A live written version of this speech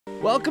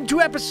Welcome to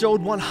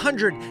episode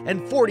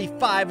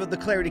 145 of the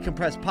Clarity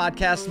Compressed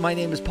podcast. My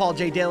name is Paul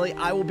J. Daly.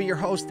 I will be your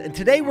host, and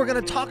today we're going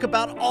to talk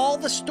about all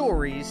the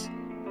stories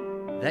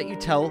that you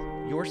tell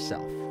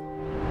yourself.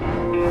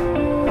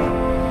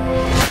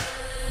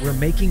 We're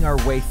making our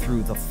way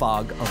through the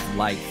fog of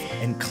life,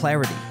 and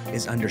clarity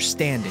is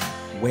understanding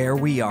where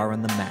we are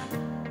on the map.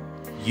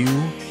 You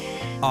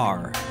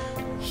are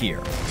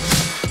here.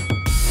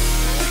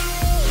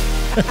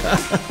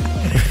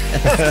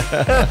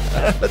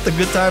 Let the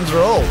good times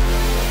roll.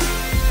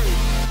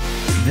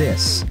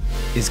 This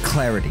is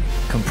Clarity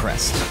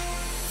Compressed.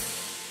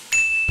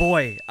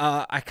 Boy,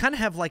 I kind of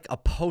have like a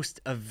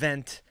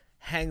post-event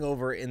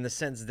hangover in the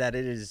sense that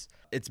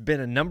it's been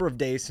a number of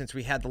days since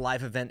we had the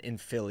live event in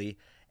Philly,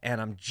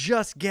 and I'm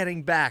just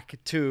getting back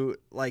to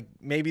like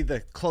maybe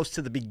close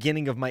to the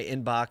beginning of my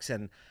inbox,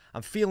 and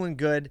I'm feeling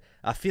good,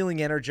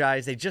 feeling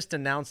energized. They just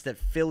announced that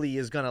Philly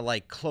is going to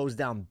like close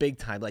down big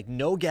time, like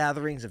no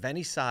gatherings of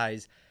any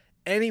size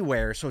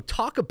anywhere. So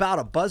talk about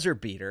a buzzer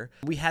beater.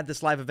 We had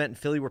this live event in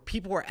Philly where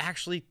people were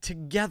actually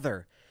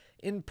together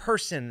in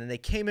person, and they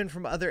came in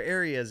from other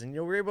areas, and we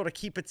were able to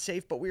keep it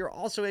safe, but we were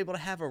also able to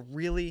have a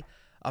really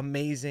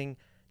amazing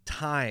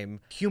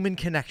time. Human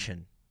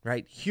connection,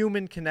 right?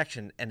 Human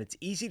connection. And it's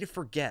easy to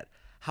forget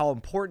how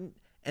important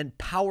and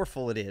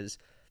powerful it is,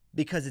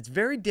 because it's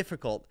very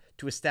difficult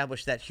to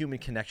establish that human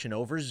connection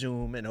over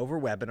Zoom and over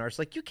webinars.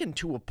 Like, you can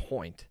to a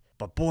point,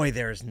 but boy,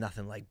 there's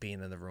nothing like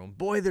being in the room.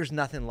 Boy, there's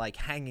nothing like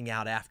hanging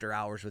out after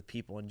hours with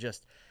people and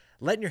just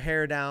letting your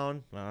hair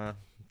down. A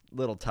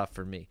little tough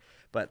for me,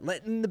 but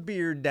letting the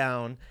beard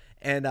down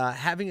and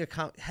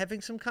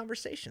having some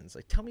conversations.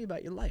 Like, tell me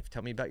about your life.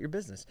 Tell me about your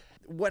business.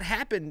 What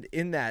happened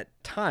in that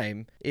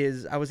time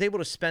is I was able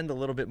to spend a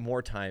little bit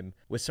more time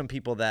with some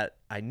people that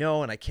I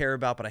know and I care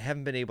about, but I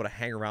haven't been able to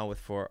hang around with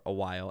for a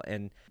while.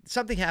 And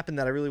something happened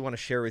that I really want to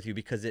share with you,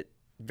 because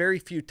very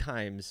few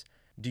times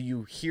do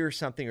you hear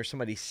something or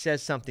somebody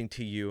says something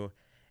to you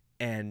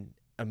and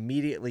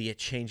immediately it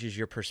changes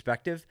your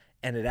perspective,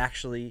 and it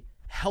actually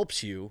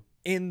helps you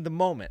in the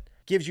moment.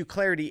 Gives you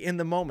clarity in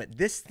the moment.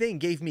 This thing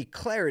gave me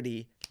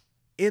clarity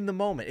in the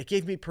moment. It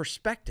gave me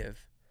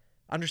perspective,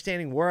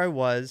 understanding where I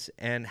was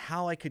and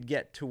how I could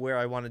get to where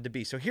I wanted to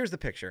be. So here's the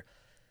picture.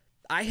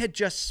 I had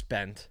just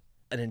spent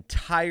an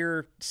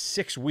entire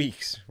 6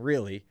 weeks,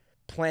 really,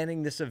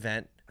 planning this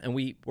event, and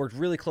we worked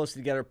really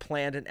closely together,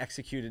 planned and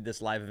executed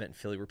this live event in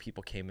Philly where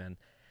people came in.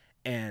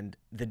 And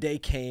the day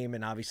came,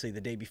 and obviously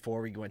the day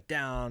before we went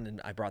down, and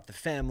I brought the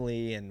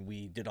family, and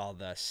we did all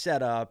the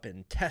setup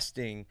and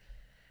testing.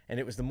 And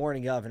it was the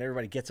morning of, and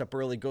everybody gets up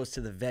early, goes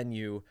to the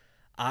venue.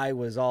 I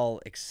was all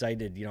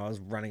excited. I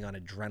was running on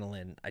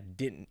adrenaline. I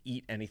didn't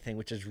eat anything,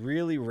 which is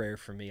really rare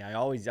for me.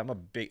 I'm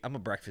a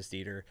breakfast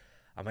eater.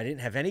 I didn't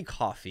have any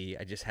coffee.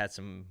 I just had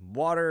some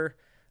water.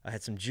 I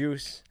had some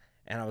juice,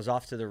 and I was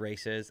off to the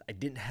races. I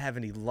didn't have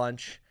any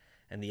lunch,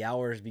 and the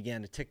hours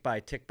began to tick by,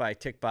 tick by,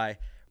 tick by.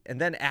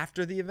 And then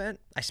after the event,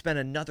 I spent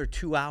another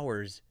 2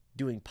 hours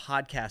doing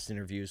podcast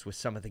interviews with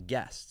some of the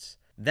guests.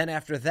 Then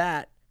after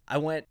that, I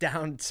went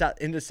down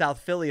into South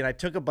Philly, and I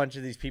took a bunch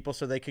of these people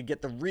so they could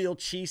get the real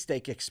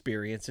cheesesteak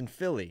experience in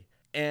Philly.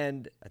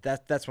 And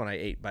that's when I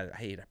ate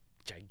a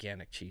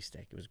gigantic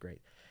cheesesteak. It was great.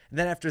 And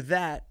then after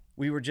that,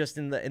 we were just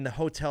in the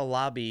hotel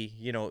lobby,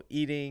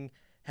 eating,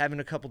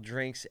 having a couple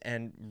drinks,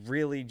 and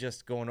really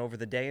just going over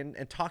the day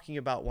and talking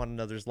about one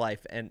another's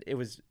life. And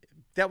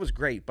that was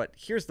great. But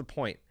here's the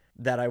point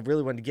that I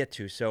really wanted to get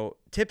to. So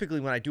typically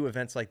when I do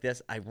events like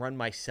this, I run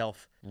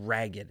myself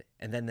ragged,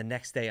 and then the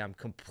next day I'm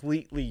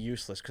completely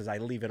useless because I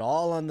leave it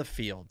all on the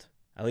field.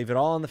 And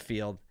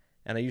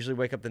I usually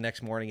wake up the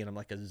next morning and I'm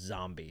like a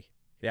zombie.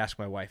 You ask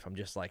my wife, I'm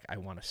just like, I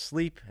want to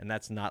sleep, and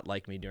that's not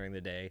like me during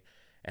the day,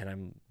 and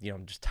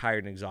I'm just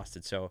tired and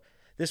exhausted. So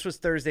this was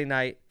Thursday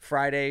night.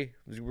 Friday,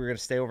 we were going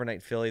to stay overnight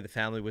in Philly. The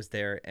family was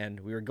there, and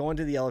we were going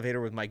to the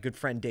elevator with my good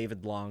friend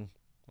David Long,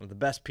 one of the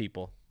best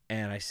people.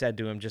 And I said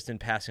to him just in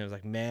passing, I was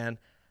like, man,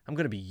 I'm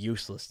going to be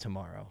useless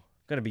tomorrow.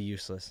 I'm going to be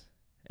useless.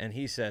 And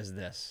he says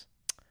this,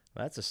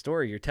 well, that's a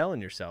story you're telling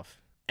yourself.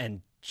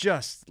 And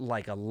just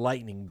like a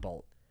lightning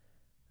bolt,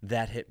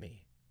 that hit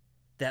me.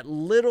 That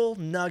little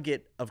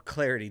nugget of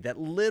clarity, that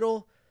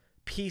little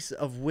piece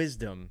of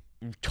wisdom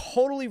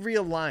totally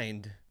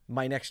realigned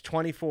my next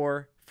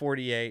 24,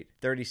 48,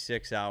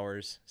 36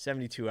 hours,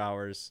 72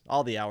 hours,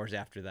 all the hours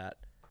after that.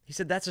 He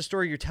said, that's a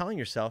story you're telling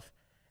yourself.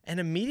 And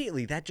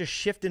immediately that just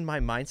shifted my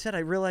mindset. I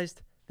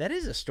realized that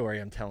is a story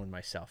I'm telling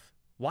myself.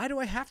 Why do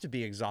I have to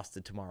be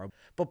exhausted tomorrow?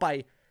 But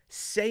by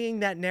saying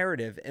that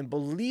narrative and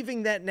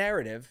believing that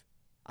narrative,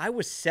 I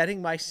was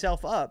setting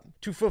myself up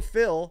to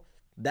fulfill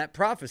that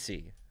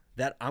prophecy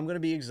that I'm going to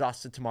be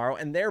exhausted tomorrow,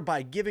 and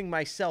thereby giving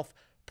myself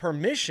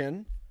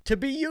permission to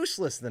be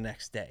useless the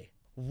next day.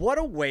 What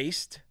a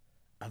waste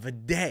of a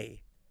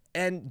day.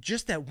 And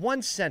just that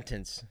one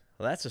sentence,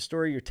 well, that's a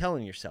story you're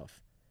telling yourself.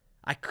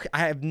 I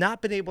have not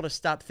been able to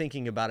stop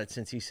thinking about it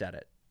since he said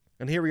it.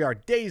 And here we are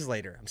days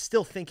later. I'm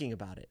still thinking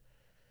about it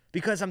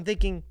because I'm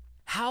thinking,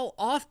 how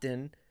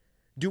often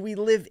do we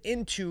live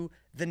into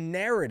the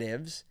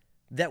narratives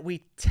that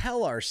we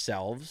tell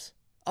ourselves,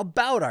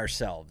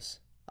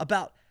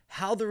 about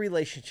how the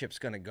relationship's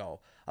going to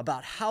go,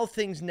 about how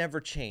things never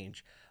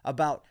change,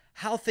 about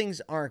how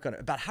things aren't going to,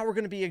 about how we're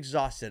going to be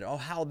exhausted, oh,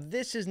 how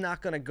this is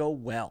not going to go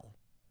well.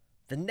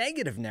 The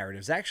negative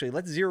narratives, actually,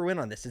 let's zero in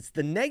on this. It's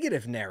the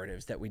negative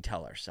narratives that we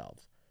tell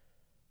ourselves.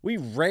 We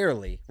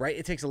rarely, right?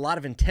 It takes a lot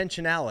of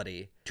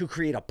intentionality to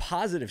create a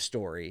positive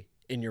story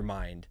in your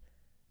mind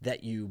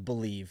that you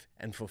believe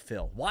and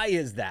fulfill. Why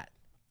is that?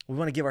 We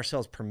want to give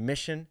ourselves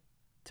permission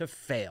to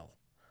fail.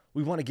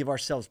 We want to give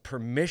ourselves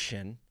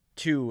permission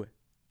to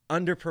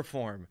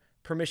underperform,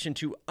 permission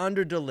to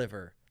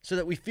underdeliver, so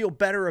that we feel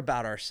better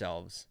about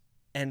ourselves.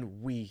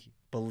 And we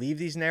believe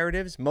these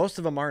narratives. Most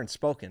of them aren't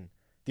spoken.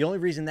 The only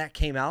reason that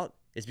came out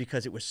is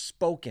because it was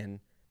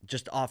spoken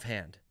just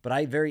offhand. But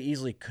I very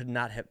easily could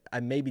not have, I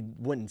maybe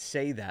wouldn't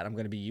say that I'm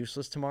going to be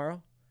useless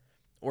tomorrow,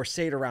 or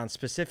say it around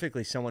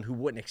specifically someone who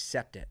wouldn't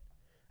accept it.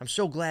 I'm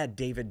so glad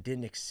David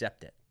didn't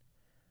accept it.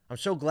 I'm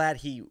so glad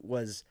he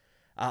was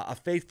a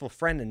faithful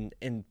friend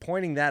in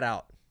pointing that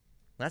out.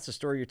 That's the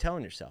story you're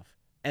telling yourself.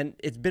 And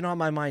it's been on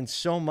my mind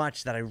so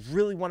much that I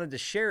really wanted to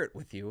share it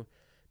with you,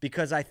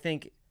 because I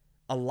think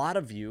a lot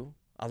of you,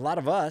 a lot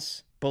of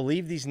us,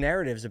 believe these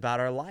narratives about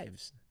our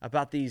lives,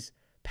 about these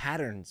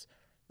patterns,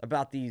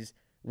 about these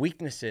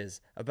weaknesses,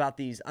 about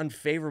these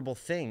unfavorable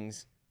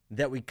things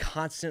that we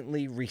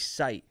constantly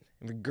recite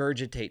and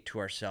regurgitate to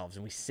ourselves,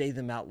 and we say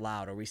them out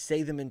loud or we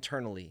say them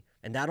internally.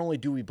 And not only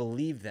do we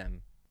believe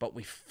them, but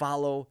we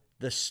follow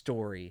the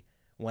story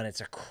when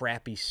it's a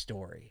crappy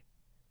story.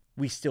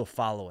 We still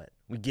follow it.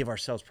 We give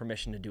ourselves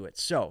permission to do it.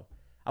 So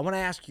I want to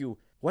ask you,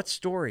 what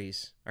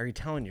stories are you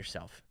telling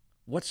yourself?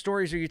 What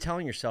stories are you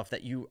telling yourself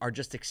that you are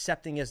just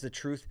accepting as the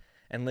truth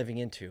and living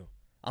into?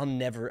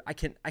 I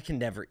can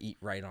never eat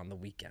right on the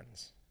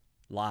weekends.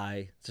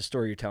 Lie. It's a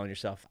story you're telling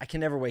yourself. I can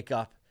never wake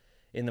up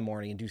in the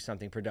morning and do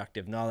something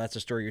productive. No, that's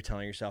a story you're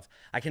telling yourself.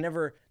 I can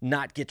never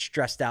not get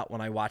stressed out when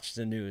I watch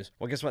the news.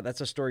 Well, guess what?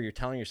 That's a story you're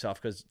telling yourself,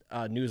 because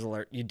news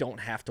alert, you don't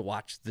have to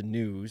watch the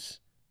news.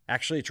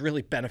 Actually, it's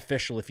really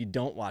beneficial if you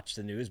don't watch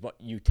the news, but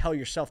you tell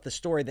yourself the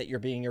story that you're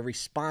being a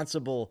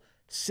responsible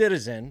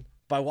citizen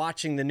by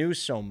watching the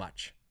news so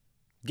much.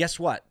 Guess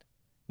what?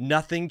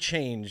 Nothing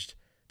changed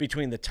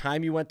between the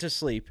time you went to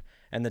sleep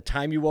and the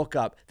time you woke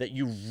up that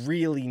you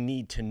really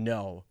need to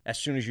know as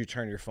soon as you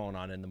turn your phone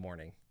on in the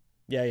morning.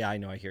 Yeah, I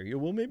know, I hear you.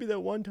 Well, maybe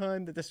that one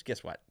time that this,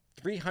 guess what?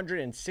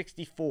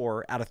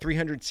 364 out of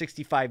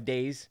 365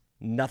 days,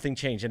 nothing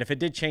changed. And if it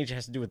did change, it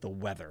has to do with the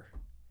weather.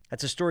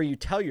 That's a story you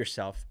tell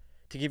yourself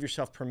to give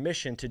yourself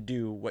permission to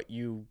do what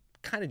you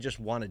kind of just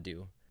want to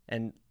do,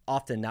 and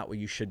often not what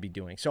you should be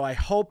doing. So I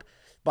hope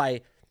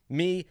by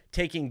me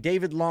taking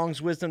David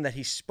Long's wisdom, that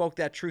he spoke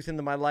that truth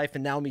into my life,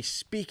 and now me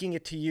speaking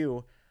it to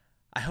you,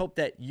 I hope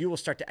that you will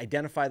start to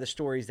identify the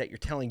stories that you're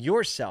telling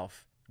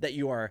yourself, that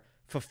you are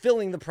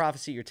fulfilling the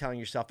prophecy you're telling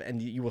yourself,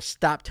 and you will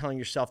stop telling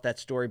yourself that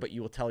story, but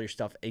you will tell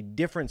yourself a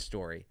different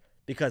story.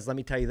 Because let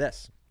me tell you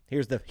this,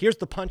 here's the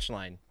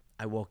punchline.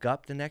 I woke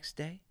up the next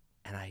day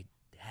and I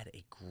had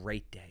a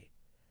great day.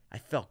 I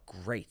felt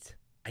great.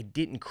 I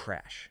didn't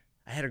crash.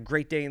 I had a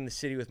great day in the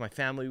city with my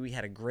family. We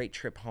had a great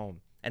trip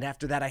home. And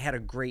after that, I had a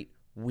great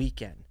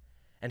weekend.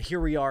 And here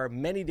we are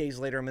many days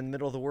later. I'm in the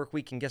middle of the work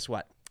week, and guess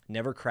what?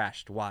 Never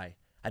crashed. Why?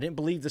 I didn't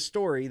believe the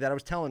story that I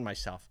was telling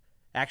myself.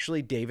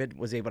 Actually, David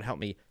was able to help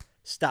me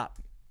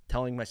stop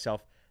telling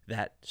myself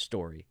that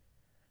story.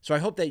 So I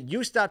hope that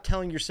you stop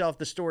telling yourself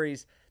the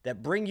stories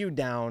that bring you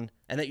down,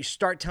 and that you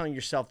start telling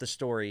yourself the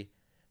story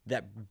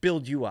that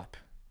build you up,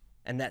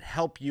 and that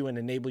help you and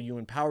enable you,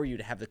 empower you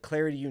to have the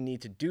clarity you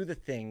need to do the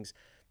things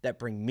that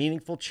bring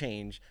meaningful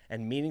change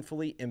and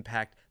meaningfully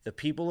impact the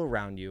people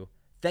around you.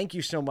 Thank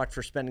you so much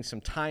for spending some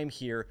time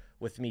here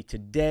with me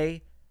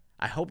today.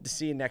 I hope to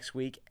see you next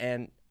week,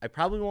 and I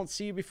probably won't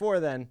see you before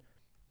then,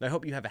 but I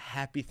hope you have a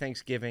happy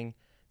Thanksgiving.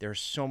 There's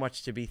so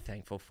much to be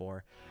thankful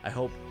for. I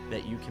hope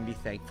that you can be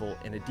thankful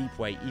in a deep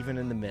way, even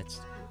in the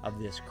midst of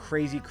this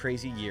crazy,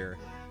 crazy year.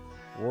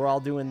 We're all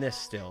doing this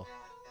still.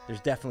 There's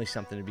definitely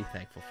something to be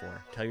thankful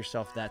for. Tell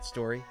yourself that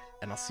story,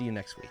 and I'll see you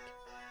next week.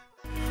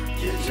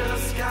 You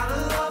just gotta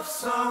love